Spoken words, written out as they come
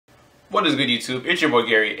What is good, YouTube? It's your boy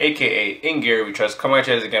Gary, aka In Gary We Trust, coming at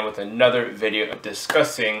you guys again with another video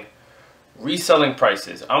discussing reselling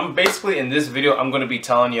prices. Basically in this video, I'm going to be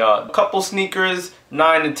telling y'all a couple sneakers,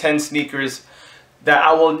 9 to 10 sneakers that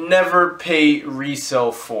I will never pay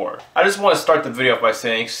resale for. I just want to start the video off by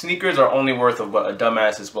saying sneakers are only worth of what a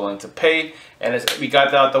dumbass is willing to pay, and we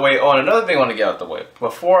got that out the way. Oh, and another thing I want to get out the way.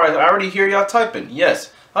 Before I already hear y'all typing,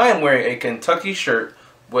 yes, I am wearing a Kentucky shirt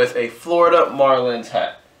with a Florida Marlins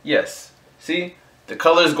hat. Yes, see, the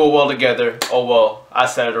colors go well together. Oh well, I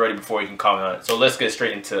said it already before you can comment on it. So let's get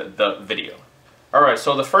straight into the video. Alright,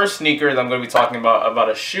 so the first sneaker that I'm going to be talking about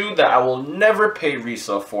a shoe that I will never pay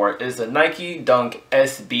resale for, is the Nike Dunk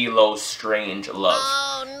SB Low Strange Love.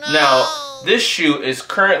 Oh, no. Now, this shoe is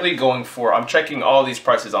currently going for, I'm checking all these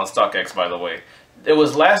prices on StockX by the way. It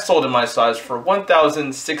was last sold in my size for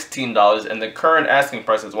 $1,016 and the current asking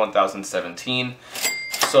price is $1,017.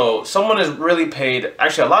 So someone has really paid,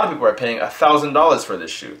 actually a lot of people are paying $1,000 for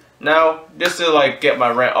this shoe. Now, just to like get my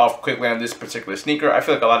rant off quickly on this particular sneaker, I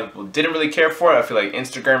feel like a lot of people didn't really care for it. I feel like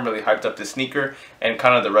Instagram really hyped up this sneaker and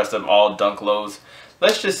kind of the rest of them all Dunk Lows.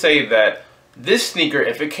 Let's just say that this sneaker,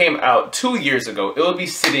 if it came out 2 years ago, it would be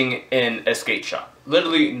sitting in a skate shop.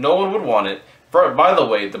 Literally, no one would want it. By the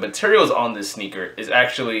way, the materials on this sneaker is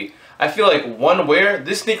actually, I feel like one wear,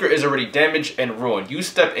 this sneaker is already damaged and ruined. You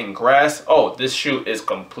step in grass, oh, this shoe is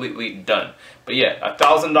completely done. But yeah,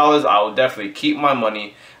 $1,000, I will definitely keep my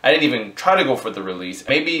money. I didn't even try to go for the release.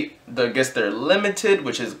 Maybe, I guess they're limited,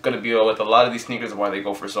 which is going to be with a lot of these sneakers why they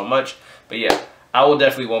go for so much. But yeah, I will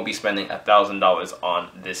definitely won't be spending $1,000 on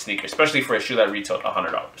this sneaker, especially for a shoe that retailed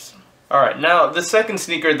 $100. Alright, now the second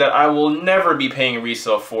sneaker that I will never be paying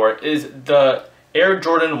resale for is the Air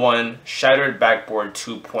Jordan 1 Shattered Backboard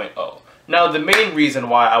 2.0. Now the main reason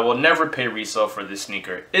why I will never pay resale for this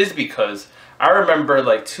sneaker is because I remember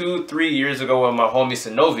like 2-3 years ago when my homie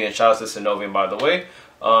Synovian, shout out to Synovian by the way,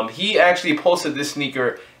 he actually posted this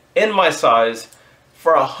sneaker in my size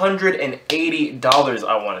for $180,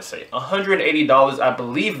 I want to say. $180, I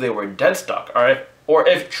believe they were dead stock, alright? Or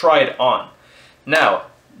if tried on. Now,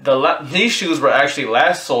 these shoes were actually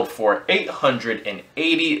last sold for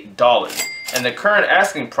 $880. And the current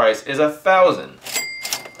asking price is $1,000.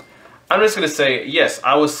 I'm just going to say, yes,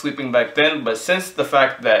 I was sleeping back then, but since the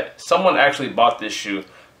fact that someone actually bought this shoe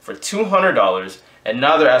for $200 and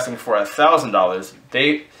now they're asking for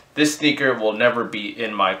 $1,000, this sneaker will never be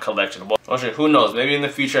in my collection. Well, actually, who knows, maybe in the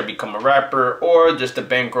future I become a rapper or just the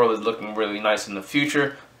bankroll is looking really nice in the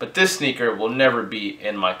future, but this sneaker will never be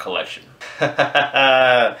in my collection.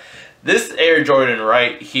 This Air Jordan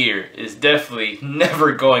right here is definitely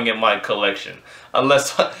never going in my collection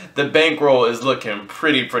unless the bankroll is looking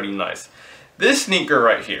pretty nice. This sneaker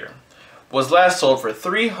right here was last sold for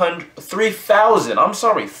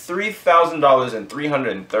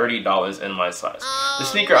 $3,330 in my size. The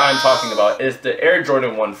sneaker I'm talking about is the Air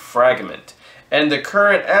Jordan 1 Fragment, and the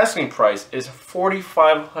current asking price is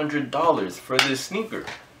 $4,500 for this sneaker.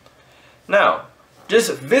 Now,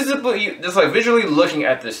 just visually looking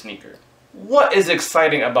at this sneaker, what is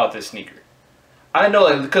exciting about this sneaker? I know,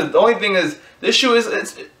 like, because the only thing is, this shoe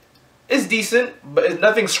is decent, but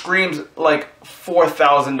nothing screams like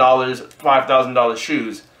 $4,000, $5,000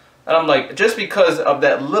 shoes. And I'm like, just because of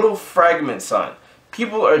that little fragment sign,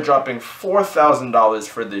 people are dropping $4,000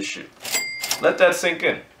 for this shoe. Let that sink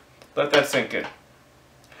in. Let that sink in.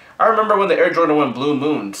 I remember when the Air Jordan 1 Blue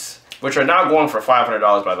Moons, which are now going for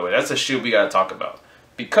 $500 by the way. That's a shoe we gotta talk about.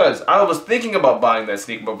 Because I was thinking about buying that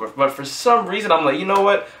sneaker, but for some reason I'm like, you know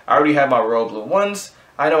what? I already have my Royal Blue ones.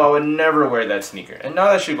 I know I would never wear that sneaker. And now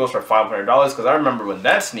that shoe goes for $500 because I remember when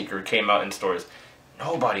that sneaker came out in stores,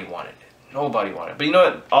 nobody wanted it. Nobody wanted it. But you know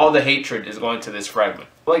what? All the hatred is going to this fragment.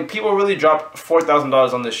 Like, people really dropped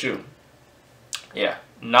 $4,000 on this shoe. Yeah,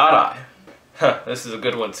 not I. This is a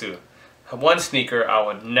good one too. One sneaker I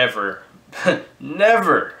would never,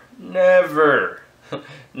 never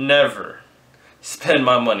spend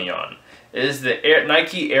my money on is the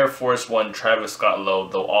Nike Air Force 1 Travis Scott Low,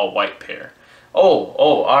 the all-white pair.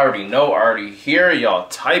 Oh, I already know, I already hear y'all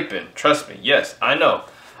typing. Trust me, yes, I know.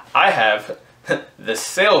 I have the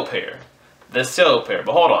sale pair. The sale pair.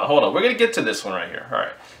 But hold on. We're going to get to this one right here.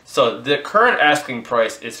 Alright. So the current asking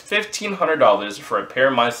price is $1,500 for a pair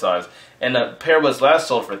my size. And the pair was last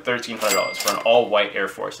sold for $1,300 for an all-white Air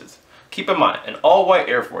Forces. Keep in mind, an all-white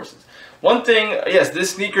Air Forces. One thing, yes,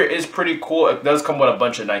 this sneaker is pretty cool. It does come with a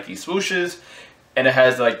bunch of Nike swooshes. And it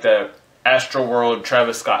has like the Astroworld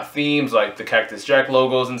Travis Scott themes, like the Cactus Jack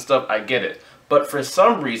logos and stuff. I get it. But for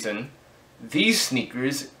some reason, these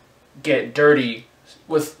sneakers get dirty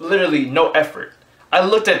with literally no effort. I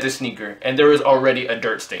looked at this sneaker and there was already a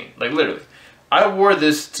dirt stain. Like literally. I wore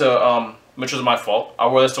this to, which was my fault. I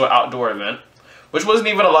wore this to an outdoor event, which wasn't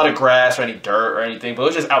even a lot of grass or any dirt or anything, but it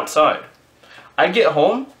was just outside. I get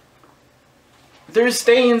home, there's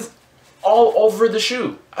stains all over the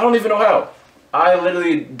shoe. I don't even know how. I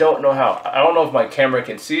literally don't know how. I don't know if my camera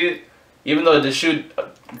can see it, even though the shoe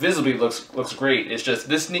visibly looks great. It's just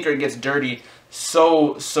this sneaker gets dirty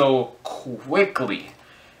so quickly,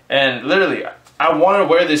 and literally I want to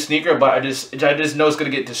wear this sneaker, but I just know it's gonna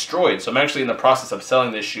get destroyed. So I'm actually in the process of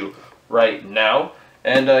selling this shoe right now,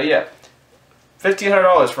 and yeah,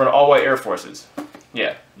 $1,500 for an all-white Air Forces.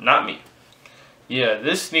 Yeah, not me. Yeah,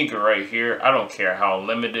 this sneaker right here, I don't care how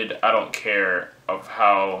limited, I don't care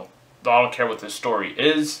what the story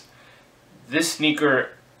is. This sneaker,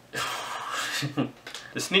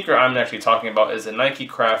 the sneaker I'm actually talking about is the Nike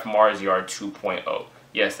Craft Mars Yard 2.0.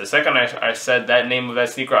 Yes, the second I said that name of that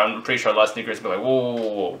sneaker, I'm pretty sure a lot of sneakers will be like,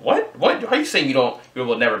 whoa, what? How are you saying you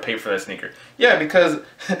will never pay for that sneaker? Yeah, because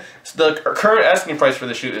the current asking price for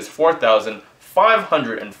the shoe is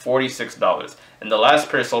 $4,546, and the last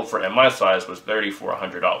pair sold for in my size was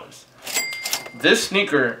 $3,400. This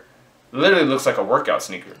sneaker literally looks like a workout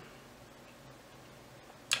sneaker.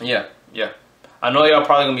 Yeah. I know y'all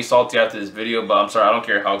probably gonna be salty after this video, but I'm sorry, I don't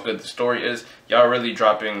care how good the story is. Y'all really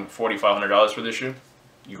dropping $4,500 for this shoe?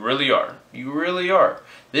 You really are. You really are.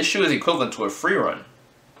 This shoe is equivalent to a free run.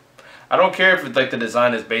 I don't care if it's like the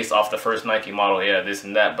design is based off the first Nike model, yeah, this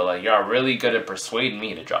and that, but like y'all really good at persuading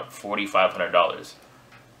me to drop $4,500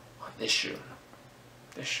 on this shoe.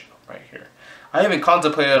 This shoe right here. I even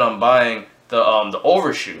contemplated on buying the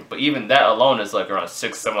overshoe, but even that alone is like around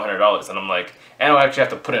 $600–700, and I'm like, and I actually have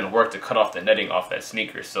to put in work to cut off the netting off that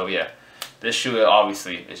sneaker. So yeah, this shoe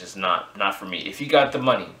obviously is just not for me. If you got the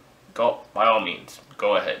money, go, by all means,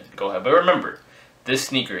 go ahead. But remember, this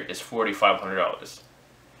sneaker is $4,500.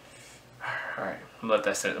 All right, I'm gonna let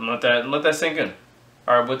that sit. I'm gonna let that sink in.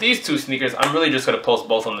 All right, with these two sneakers, I'm really just gonna post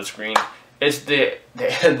both on the screen. It's the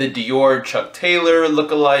Dior Chuck Taylor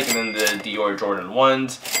lookalike, and then the Dior Jordan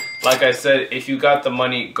 1s. Like I said, if you got the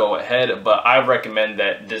money, go ahead. But I recommend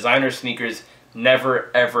that designer sneakers never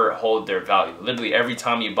ever hold their value. Literally every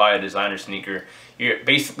time you buy a designer sneaker, you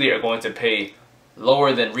basically are going to pay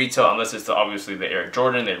lower than retail, unless it's obviously the Air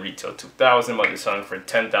Jordan. They retail $2,000, but they're selling for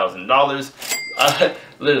 $10,000.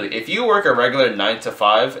 Literally, if you work a regular 9 to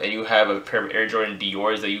 5 and you have a pair of Air Jordan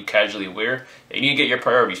Dior's that you casually wear, you need to get your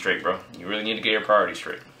priorities straight, bro. You really need to get your priorities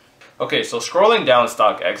straight. Okay, so scrolling down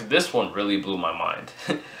StockX, this one really blew my mind.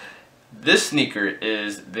 This sneaker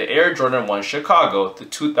is the Air Jordan 1 Chicago, the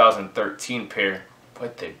 2013 pair,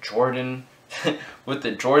 with the Jordan, with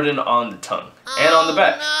the Jordan on the tongue and on the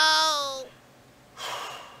back. No.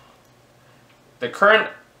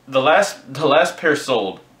 The last pair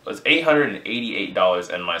sold was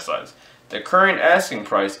 $888 in my size. The current asking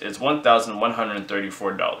price is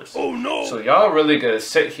 $1,134. Oh no! So y'all really gonna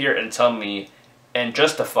sit here and tell me and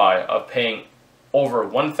justify of paying over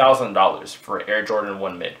 $1,000 for Air Jordan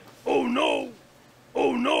 1 mid? Oh no!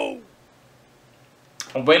 Oh no!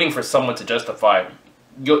 I'm waiting for someone to justify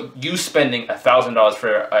you spending $1,000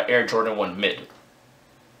 for an Air Jordan 1 mid.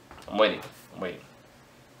 I'm waiting.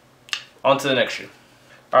 On to the next shoe.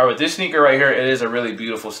 Alright, with this sneaker right here, it is a really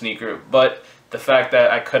beautiful sneaker, but the fact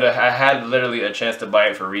that I had literally a chance to buy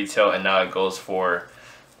it for retail, and now it goes for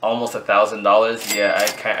almost $1,000.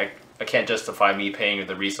 Yeah, I can't justify me paying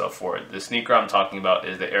the resale for it. The sneaker I'm talking about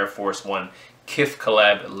is the Air Force 1 Kith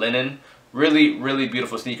Collab Linen. Really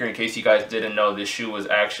beautiful sneaker. In case you guys didn't know, this shoe was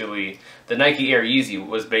actually the Nike Air Yeezy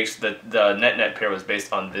was based, the net pair was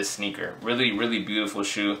based on this sneaker. Really beautiful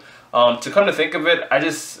shoe. To come to think of it,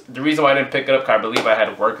 the reason why I didn't pick it up, because I believe I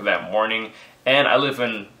had work that morning, and I live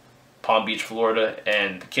in Palm Beach, Florida,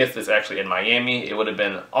 and the Kith is actually in Miami. It would have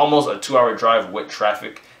been almost a 2-hour drive with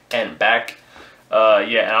traffic and back.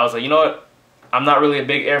 Yeah, and I was like, you know what? I'm not really a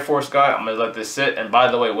big Air Force guy. I'm gonna let this sit. And by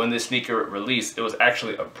the way, when this sneaker released, it was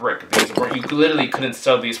actually a brick. You literally couldn't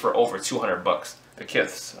sell these for over 200 bucks. The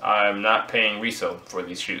Kiths. I'm not paying resale for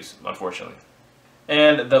these shoes, unfortunately.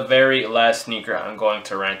 And the very last sneaker I'm going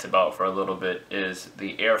to rant about for a little bit is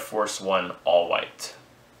the Air Force 1 All White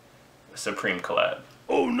Supreme collab.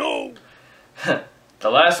 Oh no! The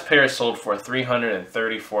last pair sold for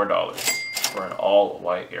 $334 for an all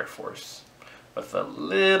white Air Force with a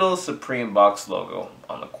little Supreme box logo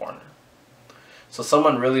on the corner. So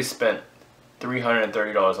someone really spent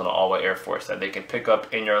 $330 on an all white Air Force that they can pick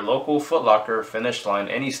up in your local Foot Locker, Finish Line,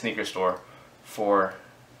 any sneaker store for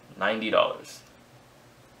 $90.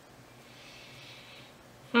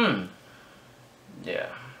 Yeah.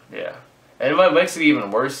 And what makes it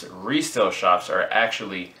even worse, resale shops are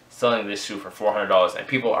actually selling this shoe for $400 and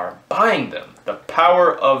people are buying them. The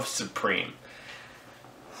power of Supreme.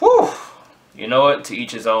 You know what? To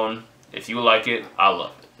each his own. If you like it, I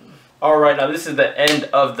love it. Alright, now this is the end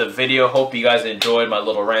of the video. Hope you guys enjoyed my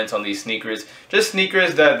little rant on these sneakers. Just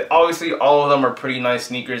sneakers that, obviously all of them are pretty nice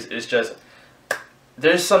sneakers. It's just,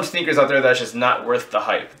 there's some sneakers out there that's just not worth the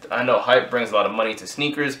hype. I know hype brings a lot of money to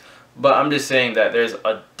sneakers, but I'm just saying that there's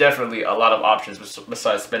definitely a lot of options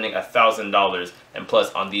besides spending $1,000 and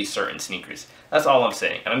plus on these certain sneakers. That's all I'm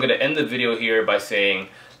saying. And I'm going to end the video here by saying,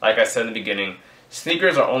 like I said in the beginning,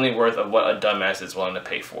 sneakers are only worth of what a dumbass is willing to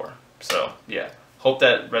pay for. So, yeah. Hope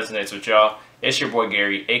that resonates with y'all. It's your boy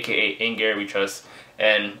Gary, aka In Gary We Trust.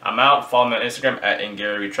 And I'm out. Follow me on Instagram at In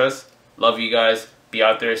Gary We Trust. Love you guys. Be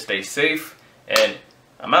out there. Stay safe. And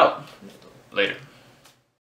I'm out. Later.